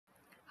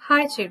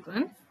Hi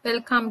children,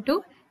 welcome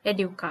to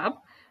Edu Cub.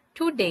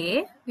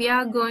 Today we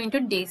are going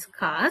to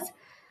discuss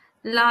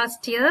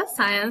last year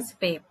science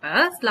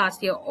papers,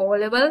 last year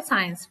O-level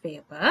science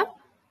paper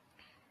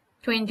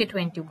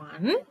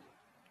 2021,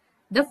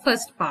 the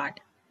first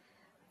part.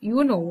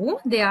 You know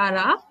there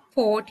are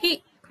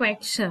 40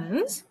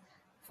 questions,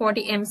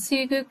 40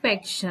 MCQ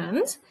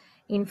questions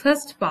in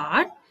first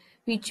part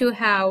which you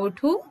have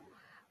to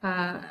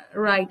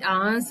write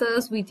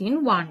answers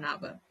within 1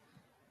 hour.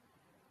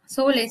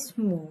 So let's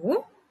move.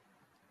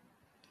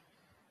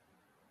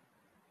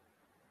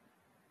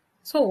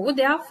 So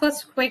their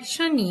first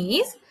question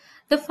is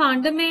the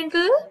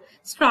fundamental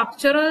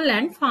structural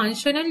and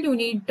functional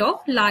unit of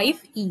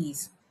life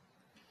is.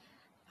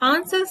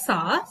 Answers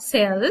are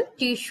cell,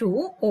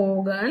 tissue,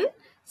 organ,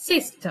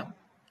 system.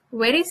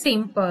 Very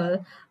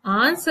simple.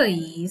 Answer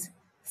is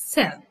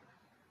cell.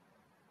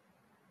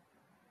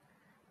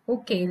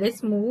 Okay,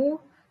 let's move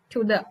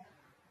to the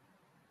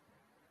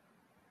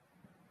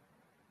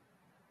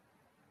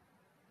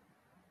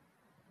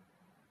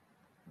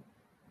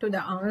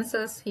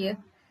answers here.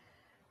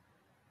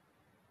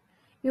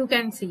 You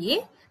can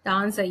see the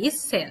answer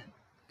is cell.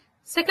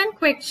 Second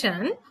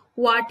question,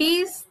 what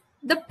is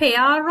the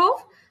pair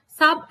of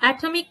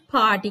subatomic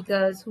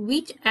particles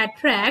which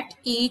attract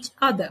each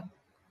other?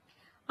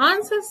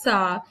 Answers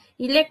are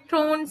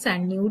electrons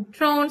and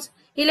neutrons,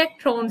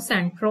 electrons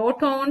and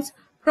protons,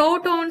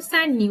 protons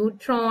and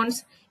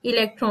neutrons,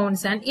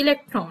 electrons and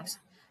electrons.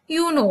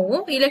 You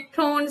know,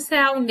 electrons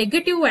have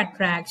negative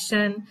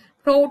attraction,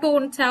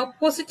 protons have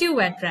positive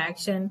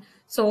attraction.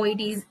 So it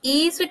is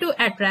easy to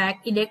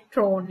attract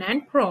electron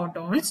and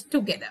protons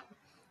together.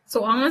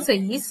 So answer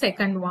is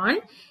second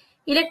one,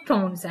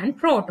 electrons and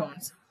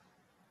protons.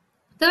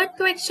 Third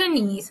question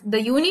is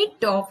the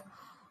unit of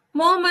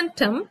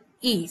momentum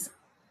is.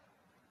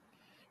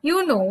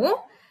 You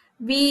know,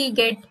 we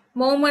get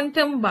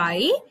momentum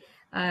by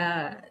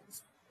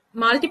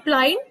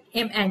multiplying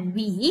m and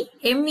v.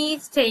 M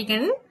is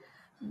taken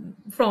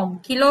from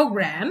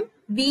kilogram,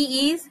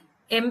 v is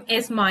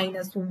ms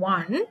minus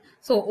 1.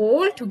 So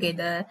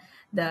altogether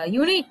the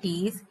unit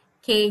is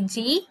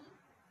kg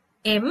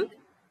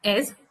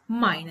ms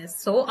minus.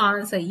 So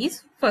answer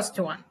is first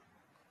one.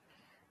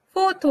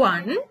 Fourth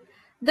one,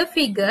 the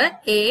figure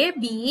A,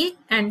 B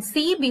and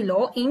C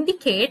below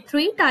indicate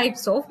three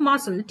types of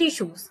muscle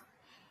tissues.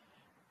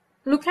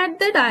 Look at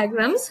the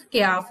diagrams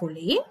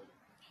carefully.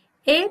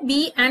 A,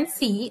 B and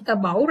C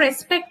above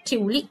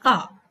respectively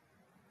are.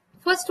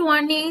 First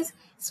one is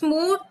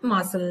smooth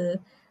muscle.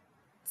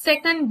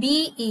 Second,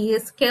 B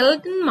is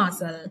skeletal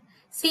muscle.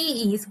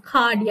 C is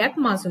cardiac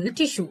muscle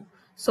tissue.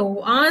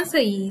 So answer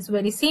is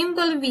very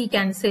simple. We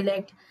can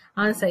select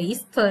answer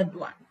is third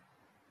one.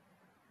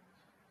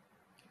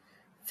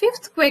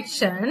 Fifth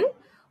question,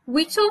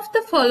 which of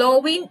the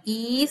following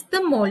is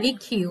the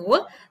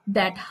molecule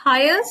that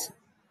highest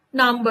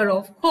number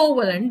of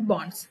covalent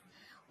bonds?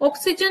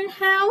 Oxygen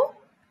have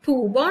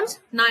 2 bonds,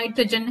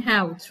 nitrogen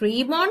have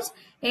 3 bonds,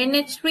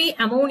 NH3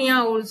 ammonia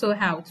also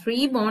have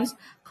 3 bonds,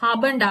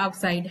 carbon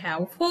dioxide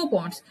have 4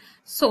 bonds.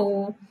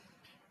 So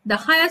the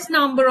highest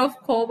number of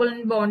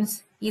covalent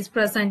bonds is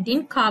present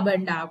in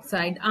carbon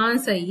dioxide.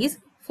 Answer is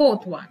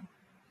fourth one.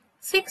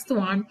 Sixth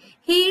one,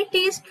 heat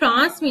is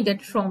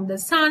transmitted from the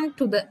sun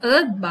to the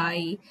earth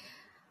by.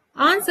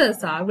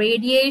 Answers are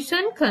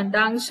radiation,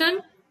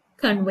 conduction,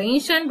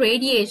 convection,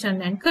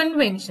 radiation and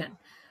convection.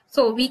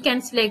 So we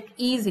can select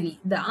easily.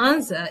 The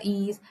answer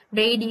is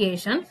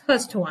radiation,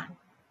 first one.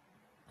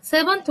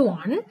 Seventh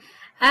one,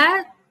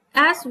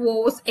 as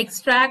was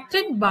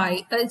extracted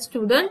by a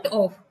student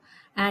of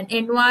an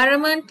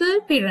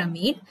environmental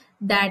pyramid,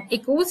 that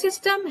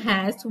ecosystem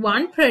has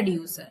one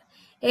producer,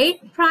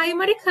 8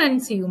 primary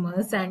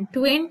consumers and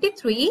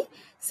 23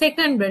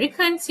 secondary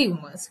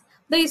consumers.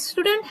 The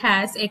student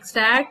has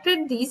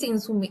extracted this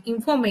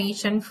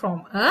information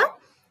from a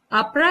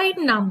upright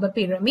number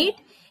pyramid,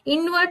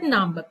 inward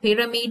number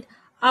pyramid,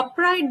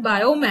 upright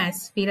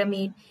biomass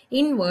pyramid,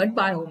 inward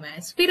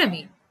biomass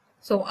pyramid.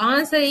 So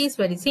answer is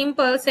very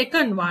simple.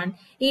 Second one,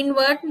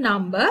 inward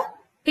number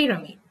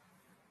pyramid.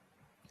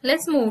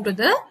 Let's move to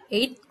the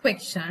 8th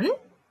question.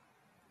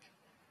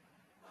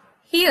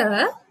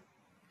 Here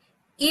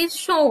is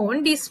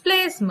shown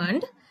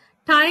displacement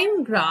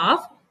time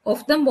graph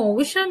of the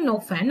motion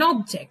of an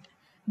object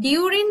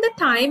during the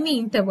time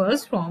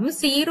intervals from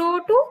 0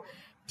 to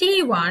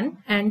t1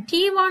 and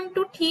t1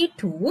 to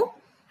t2.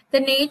 The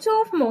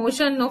nature of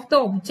motion of the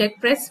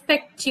object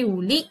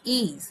respectively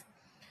is.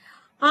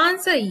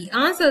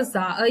 Answers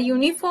are a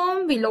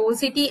uniform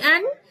velocity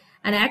and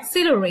an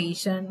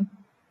acceleration.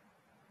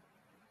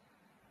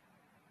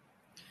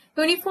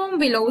 Uniform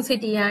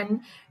velocity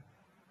and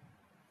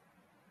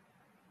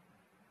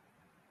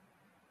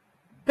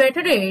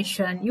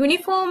retardation,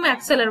 uniform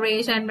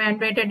acceleration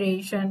and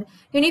retardation,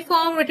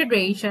 uniform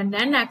retardation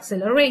and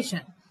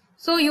acceleration.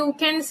 So you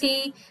can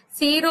see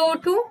 0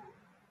 to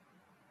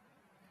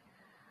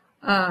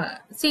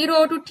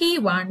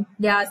t1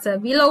 there's a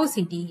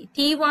velocity,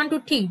 t1 to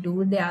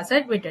t2 there's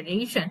a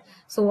retardation.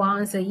 So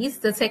answer is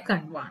the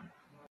second one.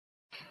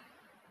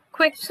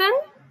 question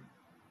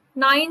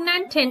 9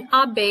 and 10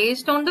 are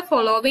based on the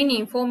following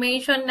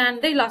information and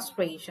the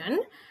illustration.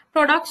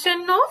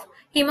 Production of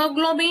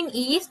hemoglobin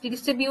is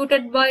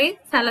distributed by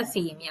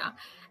thalassemia,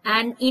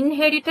 an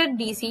inherited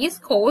disease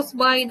caused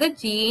by the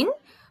gene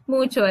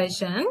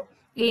mutation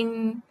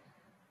in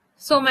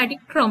somatic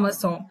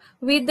chromosome.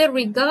 With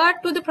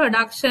regard to the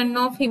production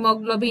of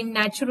hemoglobin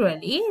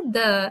naturally,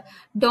 the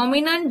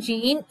dominant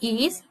gene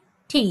is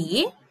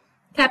T,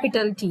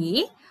 capital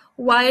T,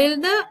 while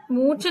the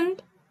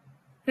mutant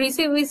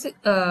receive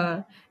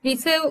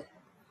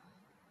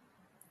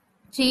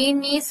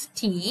gene is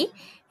T.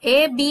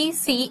 A, B,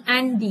 C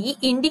and D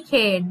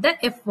indicate the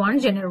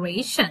F1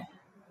 generation.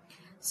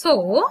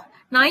 So,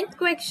 ninth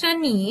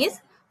question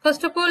is,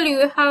 first of all,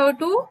 you have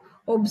to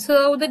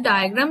observe the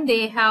diagram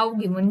they have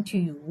given to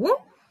you.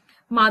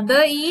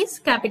 Mother is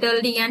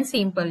capital D and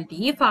simple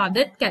T.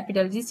 Father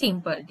capital G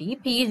simple T.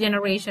 P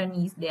generation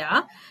is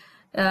there.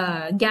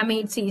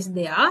 Gametes is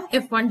there.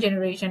 F1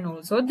 generation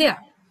also there.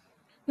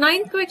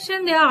 Ninth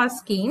question they are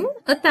asking,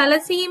 a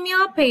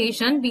thalassemia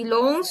patient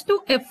belongs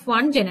to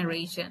F1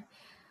 generation.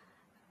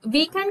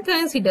 We can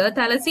consider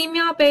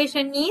thalassemia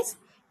patient is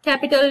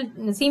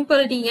capital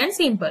simple T and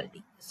simple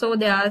T. So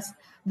the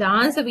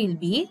answer will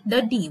be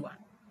the D one.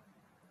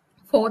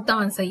 Fourth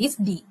answer is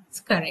D. It's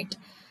correct.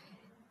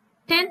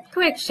 10th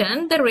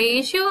question, the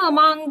ratio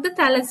among the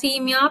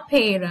thalassemia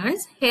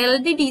parents,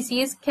 healthy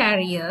disease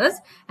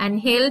carriers and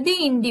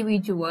healthy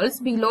individuals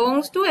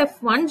belongs to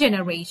F1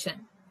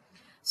 generation.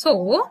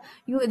 So,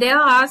 they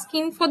are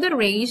asking for the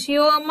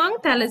ratio among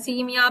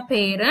thalassemia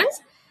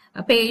parents,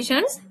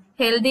 patients,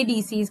 healthy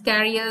disease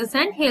carriers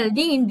and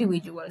healthy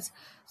individuals.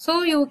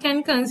 So, you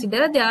can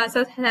consider there is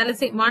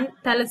one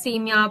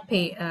thalassemia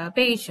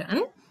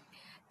patient.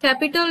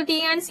 Capital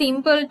T and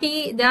simple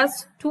T,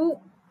 there's two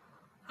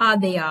are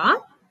there.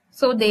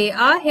 So, they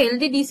are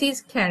healthy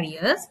disease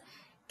carriers.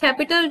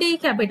 Capital T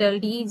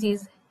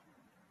is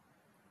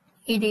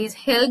it is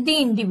healthy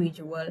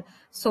individual.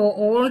 So,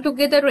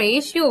 altogether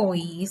ratio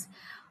is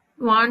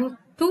 1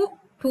 to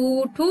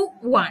 2 to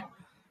 1.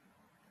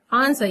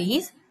 Answer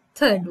is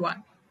third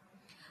one.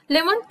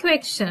 11th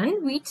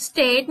question, which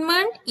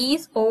statement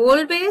is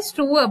always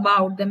true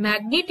about the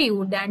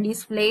magnitude and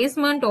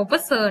displacement of a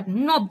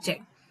certain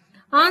object?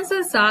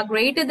 Answers are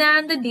greater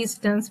than the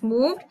distance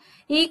moved,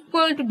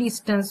 equal to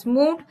distance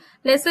moved,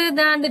 lesser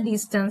than the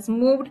distance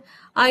moved,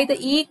 either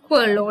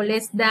equal or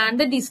less than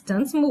the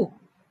distance moved.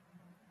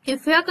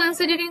 If we are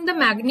considering the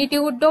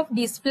magnitude of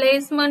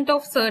displacement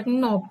of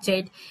certain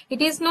object,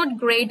 it is not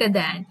greater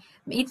than.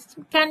 It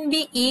can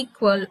be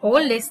equal or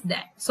less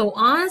than. So,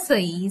 answer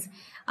is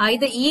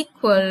either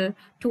equal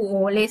to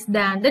or less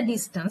than the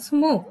distance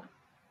moved.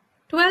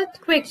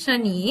 12th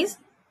question is,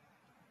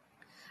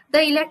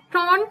 the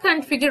electron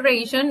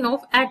configuration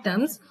of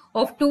atoms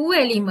of two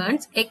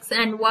elements X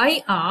and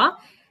Y are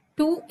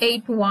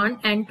 281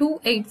 and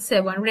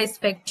 287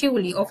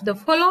 respectively. Of the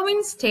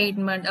following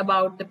statement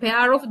about the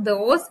pair of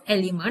those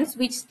elements,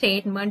 which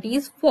statement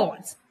is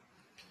false?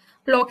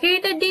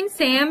 Located in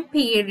same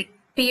period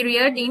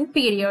in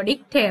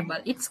periodic table.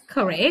 It's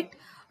correct.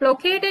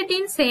 Located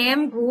in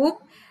same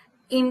group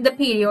in the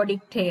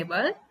periodic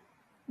table.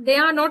 They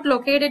are not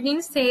located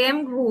in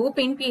same group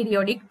in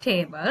periodic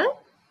table.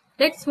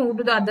 Let's move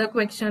to the other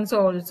questions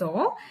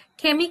also.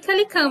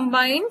 Chemically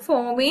combined,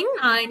 forming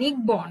ionic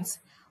bonds.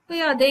 Oh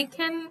yeah, they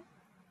can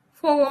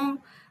form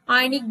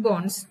ionic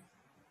bonds.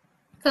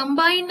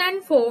 Combine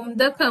and form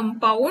the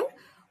compound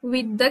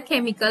with the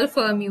chemical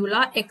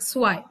formula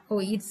XY.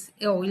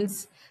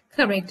 It's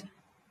correct.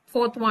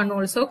 Fourth one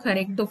also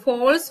correct. The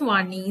false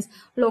one is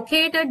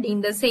located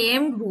in the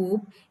same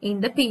group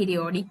in the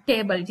periodic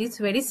table. It is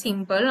very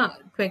simple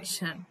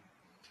question.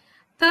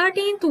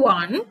 13th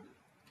one.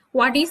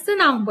 What is the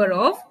number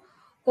of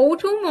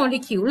O2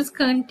 molecules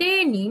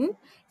containing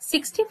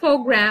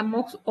 64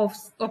 grams of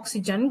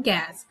oxygen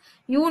gas?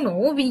 You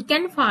know, we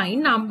can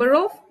find number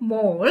of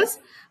moles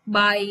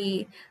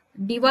by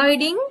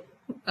dividing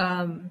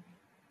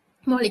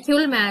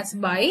molecule mass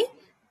by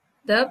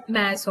the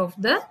mass of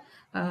the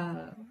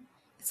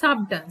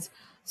substance.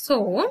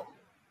 So,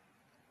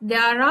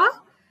 there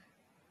are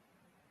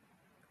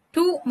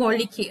two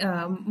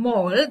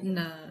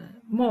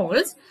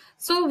moles.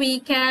 So, we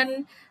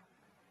can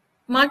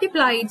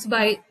multiply it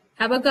by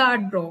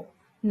Avogadro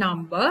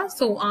number.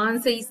 So,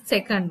 answer is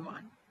second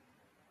one.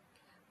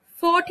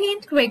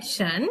 14th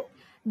question,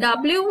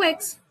 W,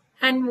 X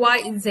and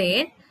Y,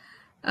 Z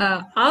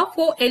are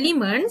four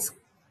elements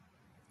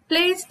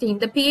placed in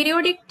the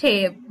periodic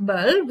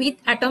table with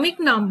atomic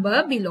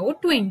number below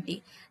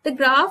 20. The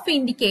graph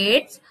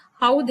indicates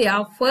how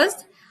their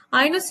first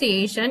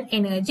ionization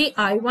energy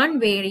I1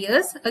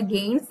 varies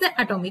against the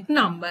atomic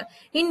number.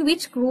 In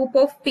which group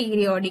of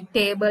periodic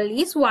table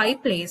is Y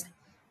placed?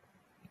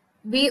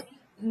 We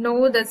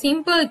know the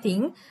simple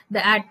thing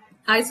that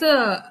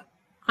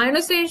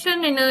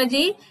ionization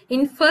energy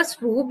in first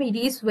group it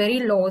is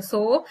very low.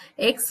 So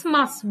X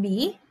must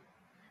be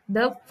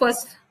the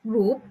first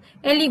group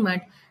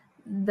element.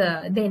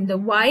 then the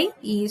Y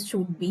is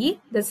should be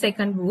the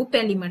second group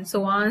element.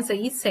 So answer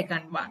is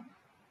second one.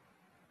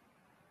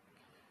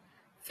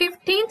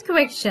 15th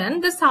question,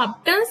 the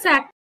substance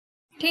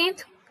acting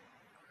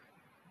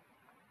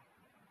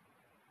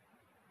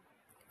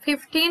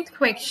 15th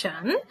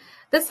question,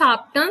 the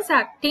substance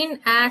acting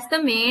as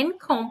the main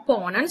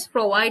components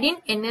providing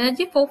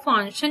energy for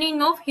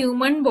functioning of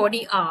human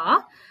body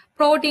are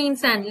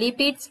proteins and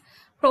lipids,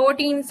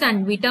 proteins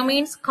and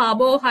vitamins,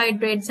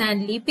 carbohydrates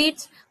and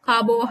lipids,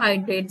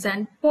 carbohydrates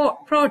and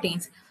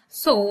proteins.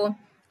 So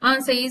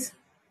answer is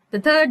the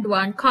third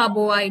one,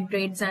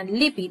 carbohydrates and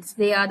lipids.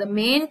 They are the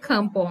main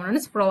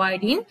components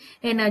providing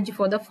energy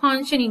for the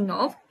functioning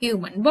of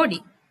human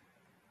body.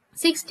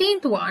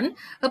 16th one,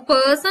 a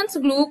person's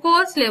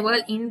glucose level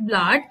in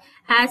blood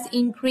has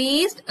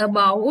increased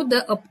above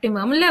the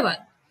optimum level.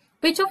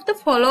 Which of the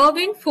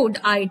following food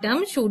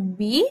items should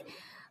be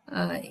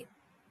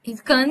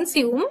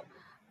consumed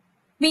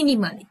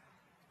minimally?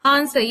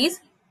 Answer is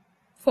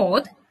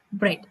fourth,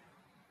 bread.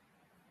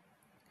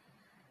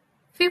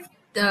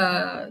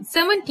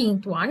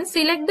 17th one,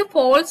 select the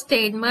false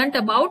statement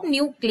about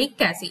nucleic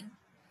acid.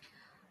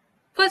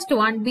 First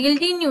one,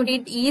 building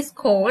unit is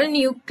called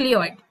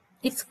nucleoid.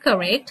 It's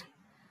correct.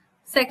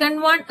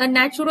 Second one, a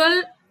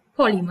natural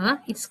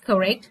polymer. It's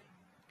correct.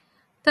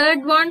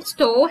 Third one,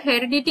 store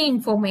heredity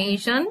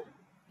information.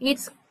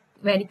 It's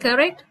very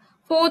correct.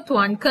 Fourth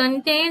one,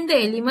 contain the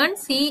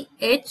elements C,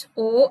 H,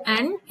 O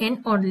and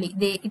N only.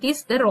 It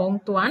is the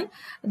wrong one.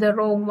 The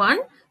wrong one.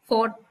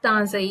 Fourth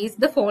answer is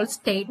the false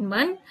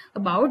statement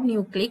about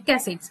nucleic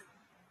acids.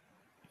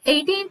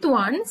 18th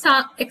one,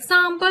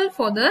 example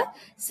for the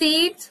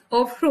seeds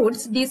of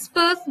fruits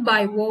dispersed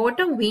by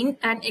water, wind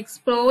and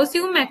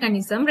explosive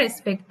mechanism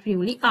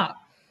respectively are.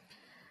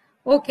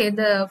 Okay,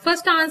 the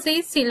first answer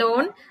is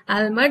Ceylon,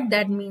 almond,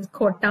 that means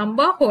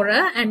cotamba,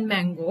 horror and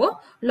mango,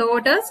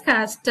 lotus,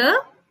 castor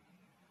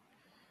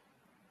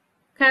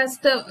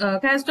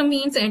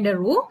means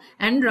enderu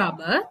and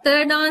rubber.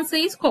 Third answer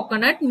is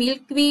coconut,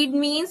 milkweed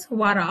means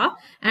wara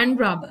and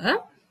rubber.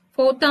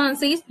 Fourth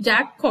answer is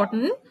jack,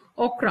 cotton,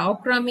 okra.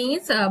 Okra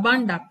means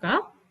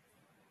bandaka.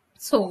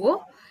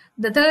 So,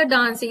 the third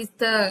answer is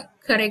the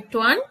correct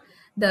one.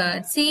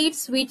 The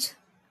seeds which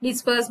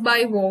disperse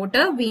by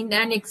water, wind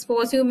and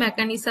explosive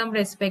mechanism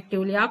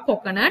respectively are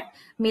coconut,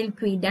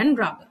 milkweed and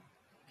rubber.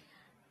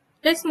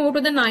 Let's move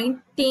to the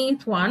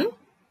 19th one.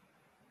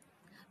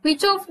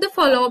 Which of the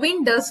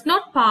following does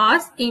not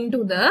pass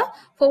into the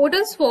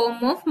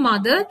photosperm of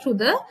mother through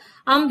the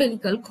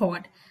umbilical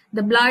cord?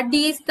 The blood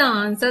is the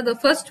answer. The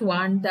first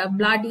one, the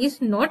blood is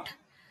not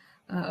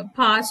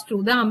pass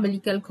through the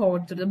umbilical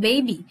cord to the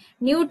baby.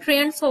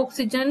 Nutrients,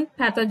 oxygen,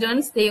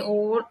 pathogens, they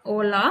all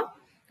are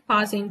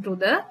passing through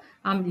the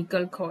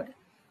umbilical cord.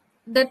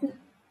 The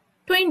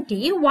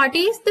 20, what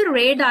is the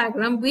ray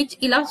diagram which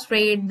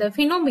illustrates the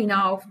phenomena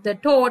of the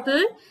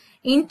total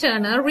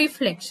internal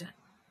reflection?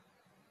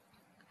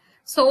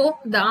 So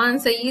the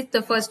answer is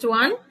the first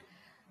one.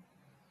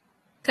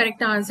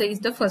 Correct answer is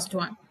the first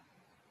one.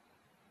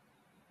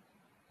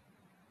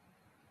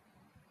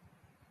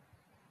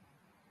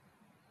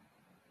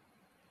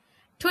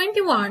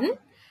 21.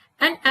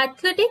 An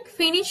athletic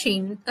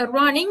finishing a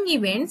running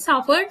event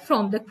suffered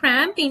from the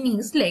cramp in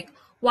his leg.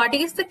 What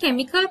is the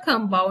chemical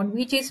compound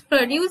which is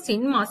produced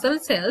in muscle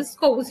cells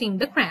causing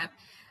the cramp?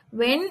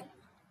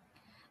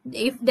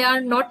 If there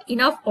are not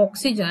enough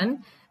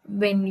oxygen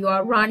when you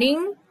are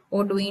running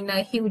or doing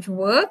a huge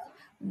work,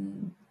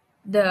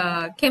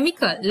 the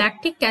chemical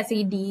lactic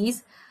acid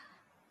is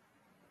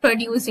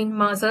produced in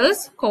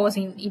muscles,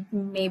 causing it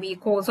maybe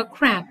cause a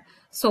cramp.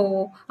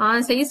 So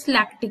answer is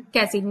lactic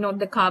acid, not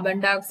the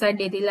carbon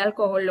dioxide, ethyl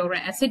alcohol or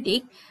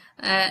acetic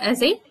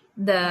acid.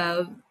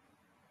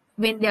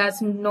 When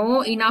there's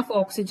no enough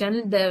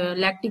oxygen, the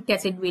lactic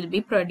acid will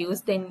be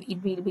produced, then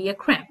it will be a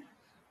cramp.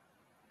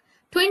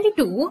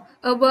 22.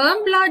 A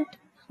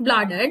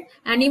warm-blooded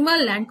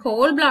animal and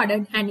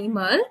cold-blooded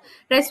animal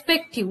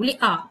respectively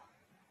are.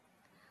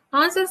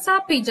 Answers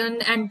are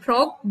pigeon and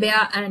frog,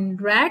 bear and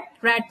rat,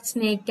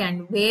 snake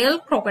and whale,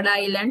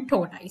 crocodile and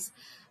tortoise.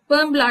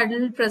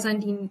 Warm-blooded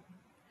present in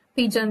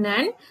pigeon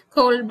and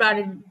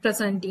cold-blooded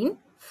present in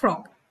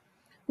frog.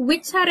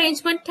 Which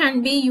arrangement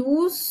can be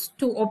used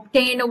to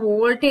obtain a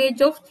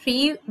voltage of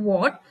 3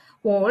 volt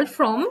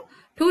from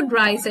two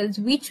dry cells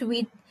which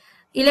with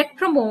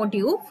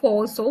electromotive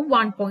force of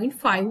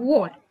 1.5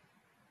 volt?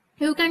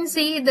 You can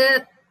see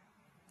the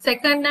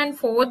second and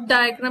fourth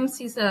diagrams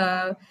is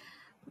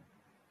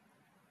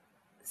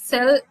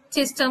cell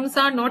systems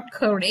are not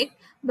correct,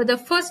 but the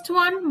first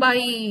one,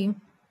 by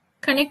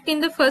connecting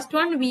the first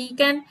one, we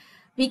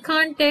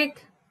can't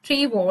take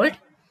 3 volt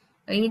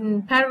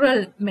in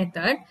parallel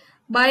method.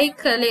 By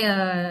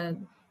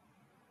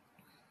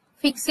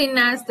fixing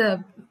as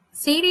the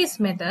series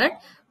method,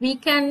 we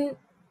can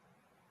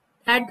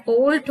add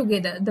all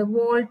together, the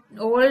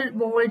all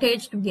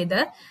voltage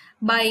together.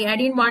 By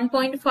adding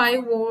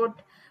 1.5 volt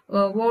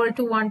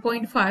to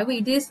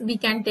 1.5, we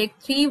can take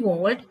 3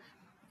 volt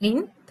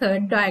in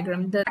third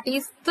diagram. That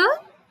is the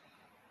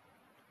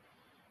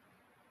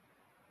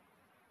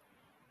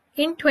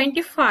In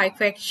 25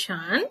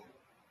 question,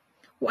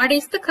 what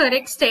is the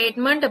correct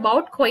statement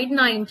about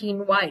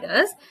COVID-19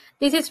 virus?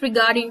 This is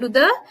regarding to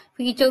the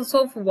features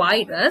of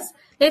virus.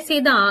 Let's see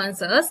the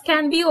answers.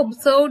 Can be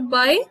observed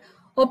by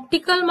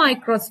optical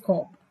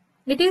microscope.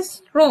 It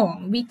is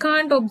wrong. We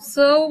can't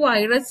observe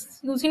virus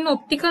using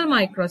optical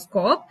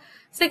microscope.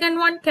 Second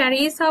one,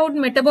 carries out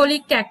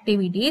metabolic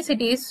activities.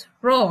 It is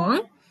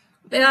wrong.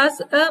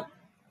 Whereas a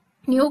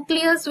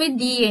nucleus with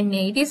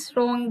DNA, it is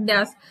wrong.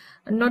 There's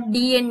not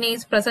DNA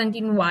is present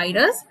in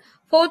virus.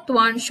 Fourth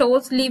one,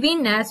 shows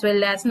living as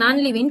well as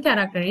non-living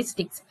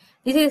characteristics.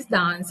 This is the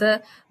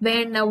answer.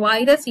 When a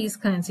virus is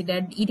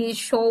considered, it is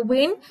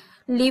showing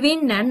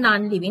living and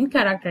non-living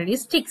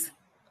characteristics.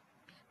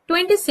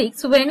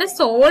 26. When a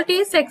salt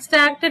is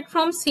extracted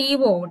from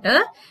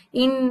seawater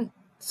in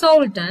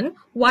Salton,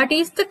 what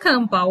is the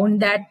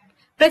compound that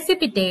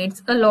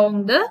precipitates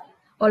along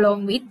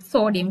with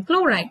sodium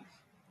chloride?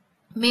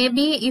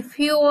 Maybe if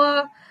you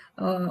are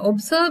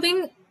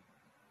observing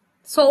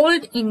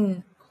salt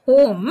in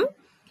home,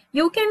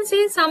 you can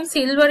see some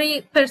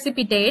silvery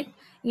precipitate.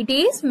 It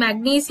is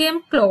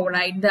magnesium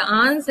chloride. The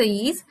answer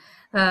is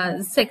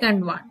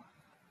second one.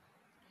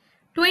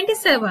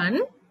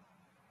 27.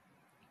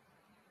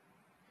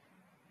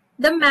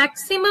 The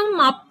maximum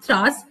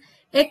upthrust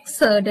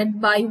exerted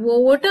by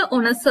water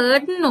on a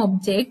certain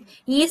object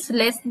is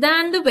less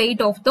than the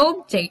weight of the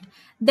object.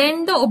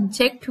 Then the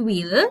object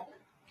will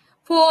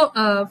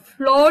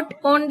float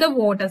on the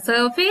water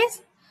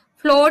surface,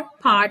 float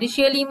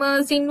partially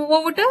immersed in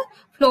water,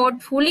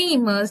 float fully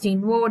immersed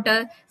in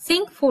water,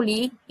 sink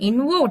fully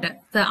in water.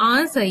 The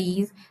answer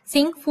is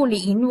sink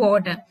fully in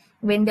water.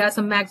 When there is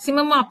a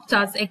maximum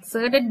upthrust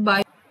exerted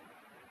by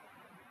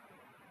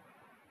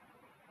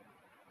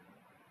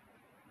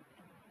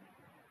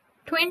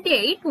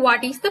 28.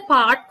 What is the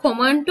part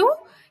common to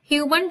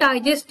human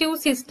digestive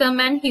system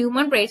and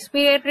human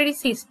respiratory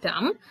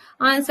system?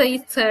 Answer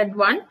is third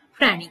one,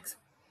 pharynx.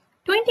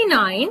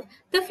 29.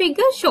 The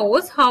figure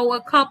shows how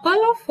a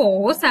couple of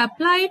force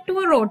applied to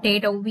a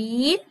rotator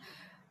with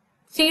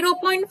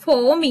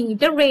 0.4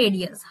 meter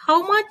radius.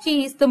 How much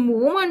is the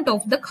movement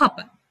of the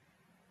couple?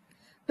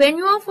 When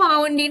you are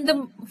finding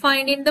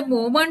the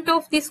moment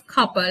of this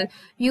couple,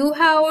 you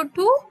have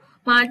to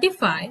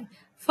multiply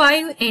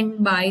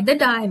 5n by the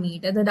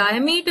diameter. The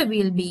diameter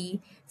will be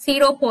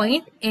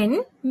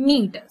 0.n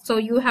meter. So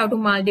you have to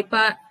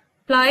multiply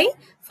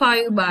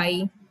 5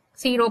 by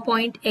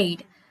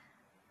 0.8.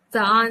 The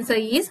answer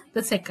is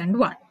the second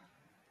one.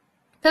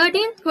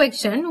 13th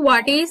question.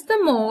 What is the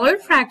mole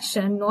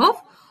fraction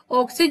of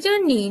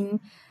oxygen in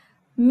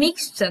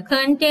mixture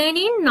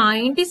containing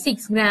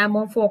 96 gram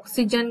of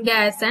oxygen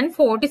gas and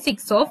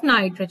 46 of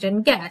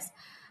nitrogen gas?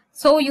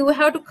 So you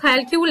have to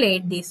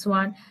calculate this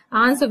one.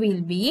 Answer will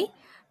be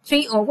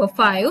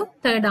 3/5.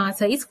 Third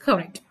answer is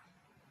correct.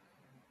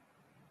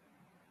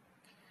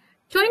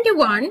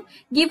 21.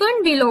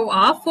 Given below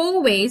are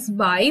 4 ways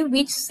by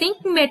which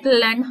zinc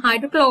metal and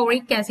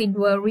hydrochloric acid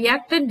were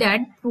reacted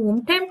at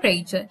room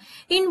temperature.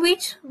 In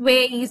which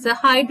way is the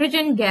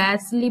hydrogen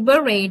gas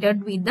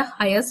liberated with the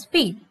higher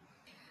speed?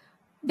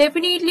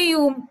 Definitely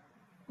you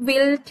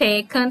will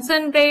take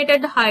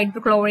concentrated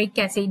hydrochloric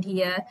acid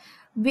here.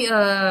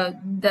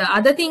 The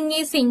other thing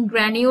is zinc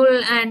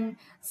granule and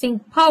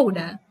zinc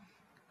powder.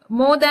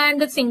 More than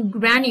the zinc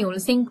granule,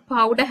 zinc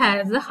powder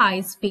has a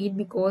high speed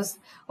because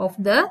of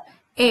the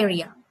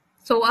area.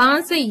 So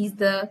answer is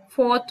the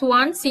fourth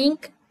one,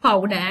 zinc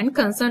powder and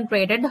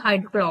concentrated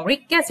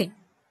hydrochloric acid.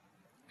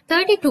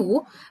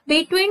 32.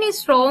 Between a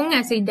strong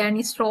acid and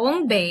a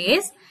strong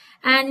base,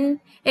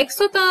 an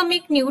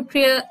exothermic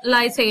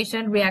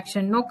neutralization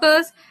reaction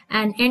occurs,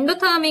 an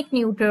endothermic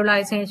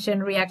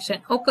neutralization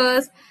reaction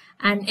occurs,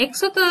 an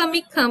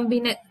exothermic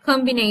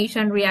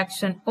combination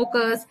reaction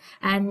occurs,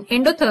 and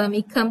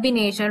endothermic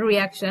combination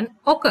reaction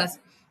occurs.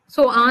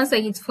 So answer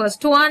is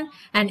first one,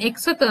 an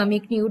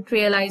exothermic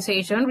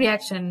neutralization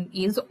reaction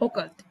is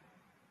occurred.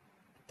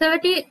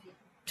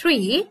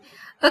 33.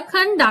 A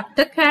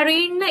conductor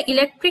carrying the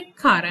electric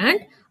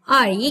current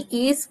I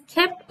is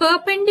kept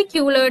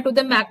perpendicular to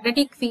the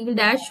magnetic field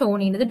as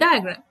shown in the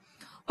diagram.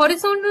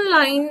 Horizontal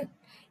line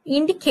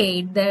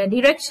indicate the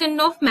direction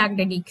of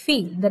magnetic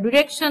field. The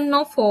direction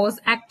of force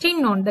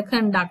acting on the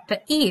conductor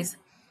is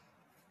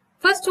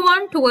first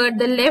one toward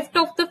the left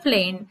of the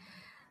plane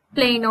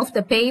of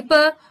the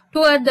paper,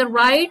 toward the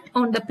right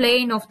on the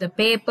plane of the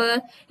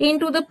paper,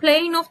 into the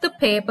plane of the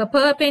paper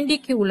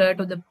perpendicular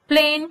to the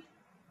plane,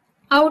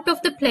 out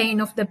of the plane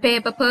of the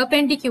paper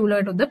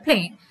perpendicular to the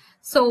plane.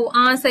 So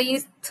answer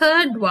is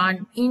third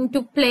one,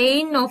 into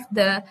plane of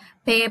the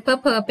paper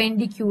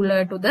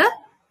perpendicular to the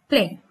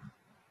plane.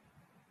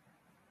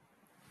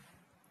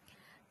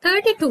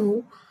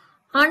 32.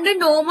 Under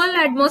normal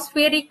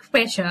atmospheric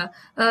pressure,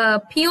 a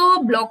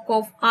pure block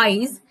of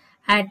ice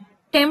at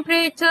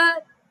temperature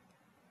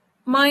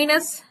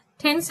minus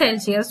 10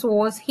 Celsius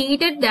was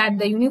heated at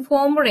the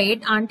uniform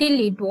rate until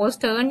it was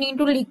turned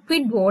into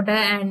liquid water,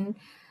 and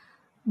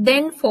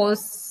then for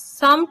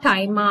some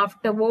time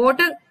after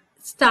water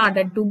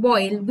started to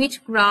boil,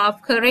 which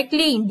graph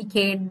correctly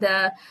indicate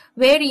the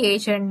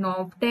variation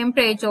of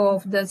temperature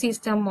of the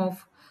system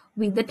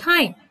with the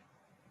time.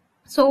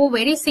 So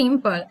very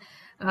simple.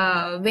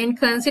 When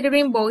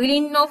considering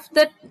boiling of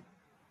the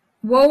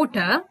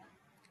water,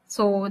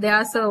 so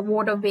there's a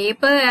water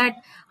vapor at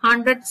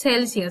 100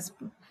 Celsius.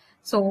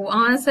 So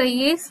answer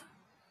is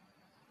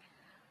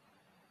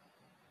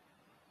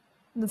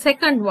the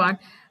second one.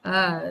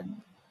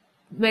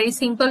 Very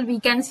simple, we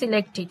can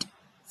select it.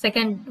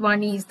 Second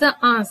one is the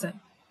answer.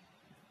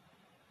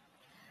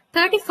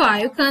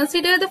 35.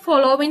 Consider the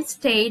following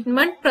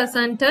statement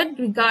presented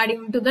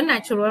regarding to the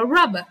natural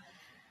rubber.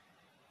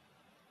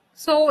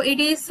 So it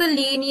is a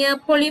linear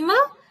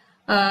polymer.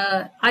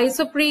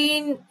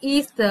 Isoprene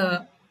is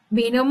the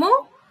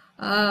monomer.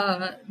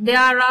 There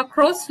are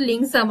cross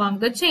links among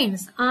the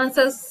chains.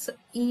 Answers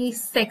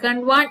is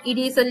second one. It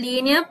is a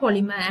linear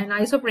polymer and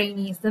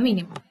isoprene is the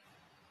minimum.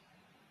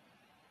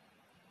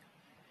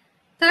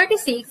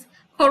 36.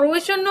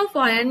 Corrosion of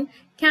iron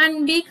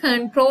can be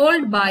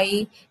controlled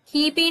by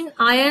keeping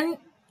iron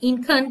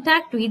in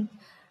contact with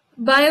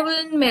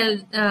bivalent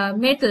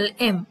metal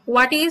M.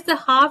 What is the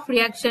half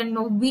reaction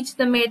of which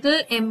the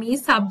metal M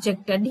is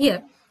subjected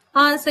here?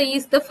 Answer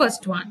is the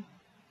first one.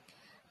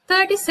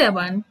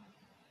 37.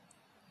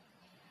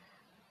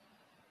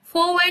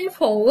 4N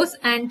force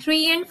and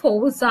 3N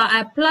force are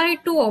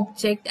applied to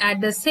object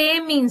at the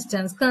same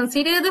instance.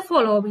 Consider the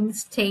following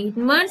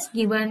statements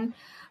given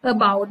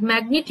about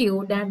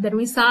magnitude and the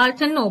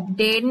resultant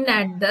obtained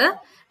at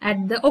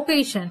the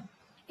occasion.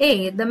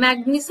 A. The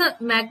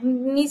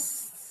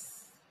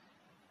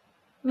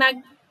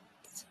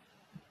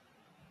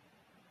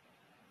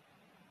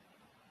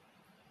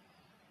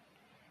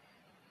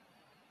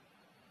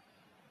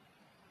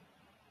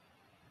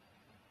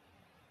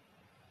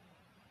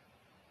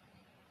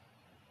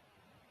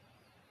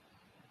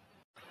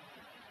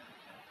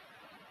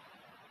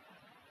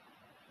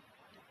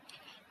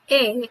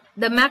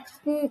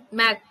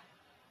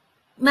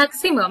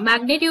maximum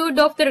magnitude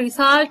of the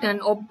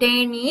resultant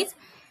obtained is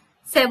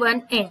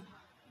 7N.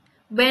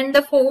 When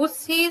the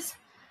force is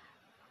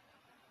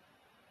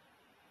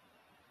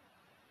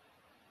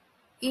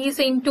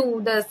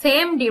into the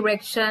same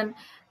direction,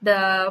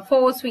 the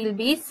force will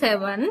be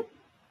 7N.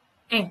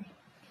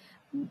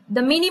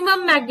 The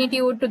minimum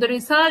magnitude to the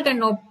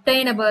resultant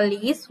obtainable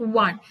is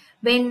 1.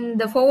 When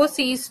the force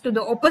is to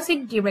the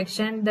opposite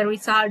direction, the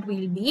result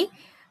will be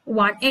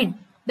 1N.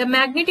 The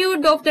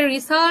magnitude of the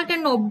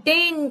resultant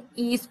obtained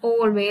is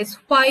always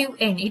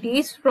 5N. It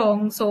is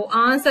wrong, so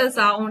answers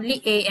are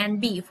only A and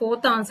B.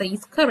 Fourth answer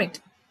is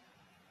correct.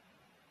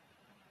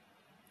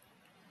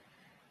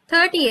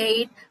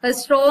 38. A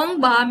strong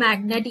bar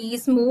magnet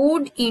is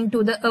moved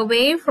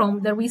away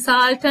from the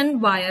resultant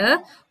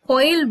wire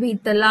coil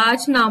with a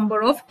large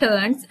number of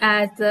turns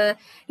as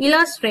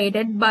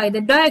illustrated by the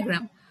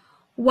diagram.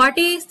 What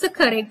is the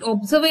correct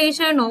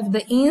observation of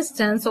the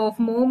instance of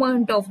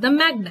movement of the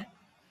magnet?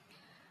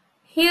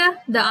 Here,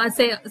 the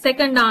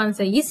second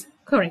answer is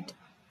correct.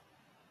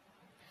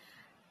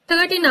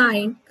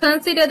 39.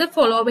 Consider the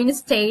following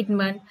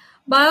statement.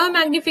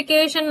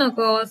 Biomagnification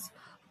occurs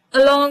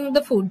along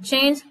the food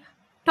chains.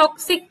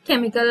 Toxic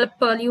chemical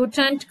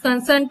pollutant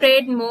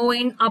concentrate more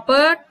in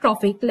upper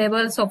trophic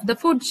levels of the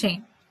food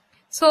chain.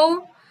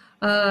 So,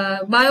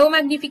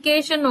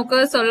 biomagnification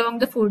occurs along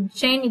the food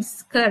chain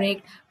is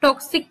correct.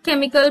 Toxic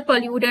chemical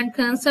pollutant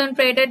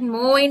concentrated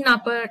more in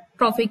upper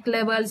trophic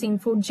levels in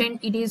food chain.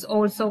 It is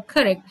also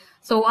correct.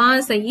 So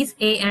answer is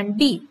A and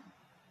D.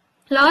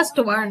 Last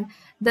one.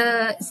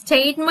 The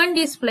statement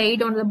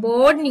displayed on the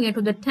board near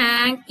to the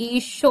tank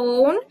is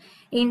shown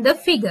in the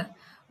figure.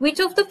 Which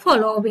of the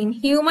following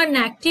human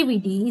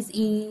activities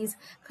is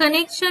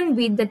connection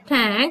with the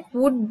tank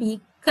would be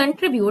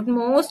contribute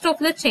most of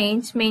the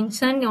change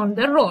mentioned on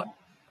the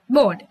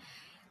board?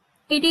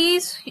 It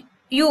is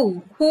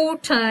you who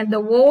turned the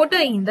water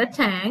in the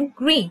tank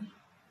green.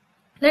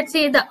 Let's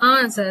see the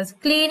answers.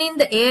 Cleaning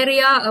the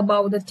area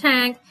above the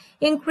tank,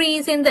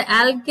 increase in the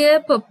algae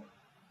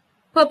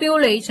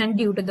population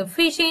due to the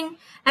fishing,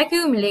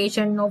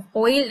 accumulation of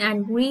oil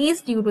and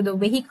grease due to the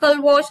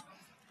vehicle wash,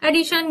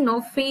 addition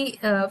of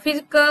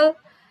fecal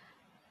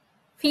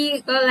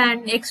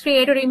and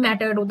excretory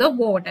matter to the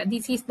water.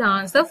 This is the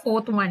answer.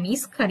 Fourth one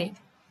is correct.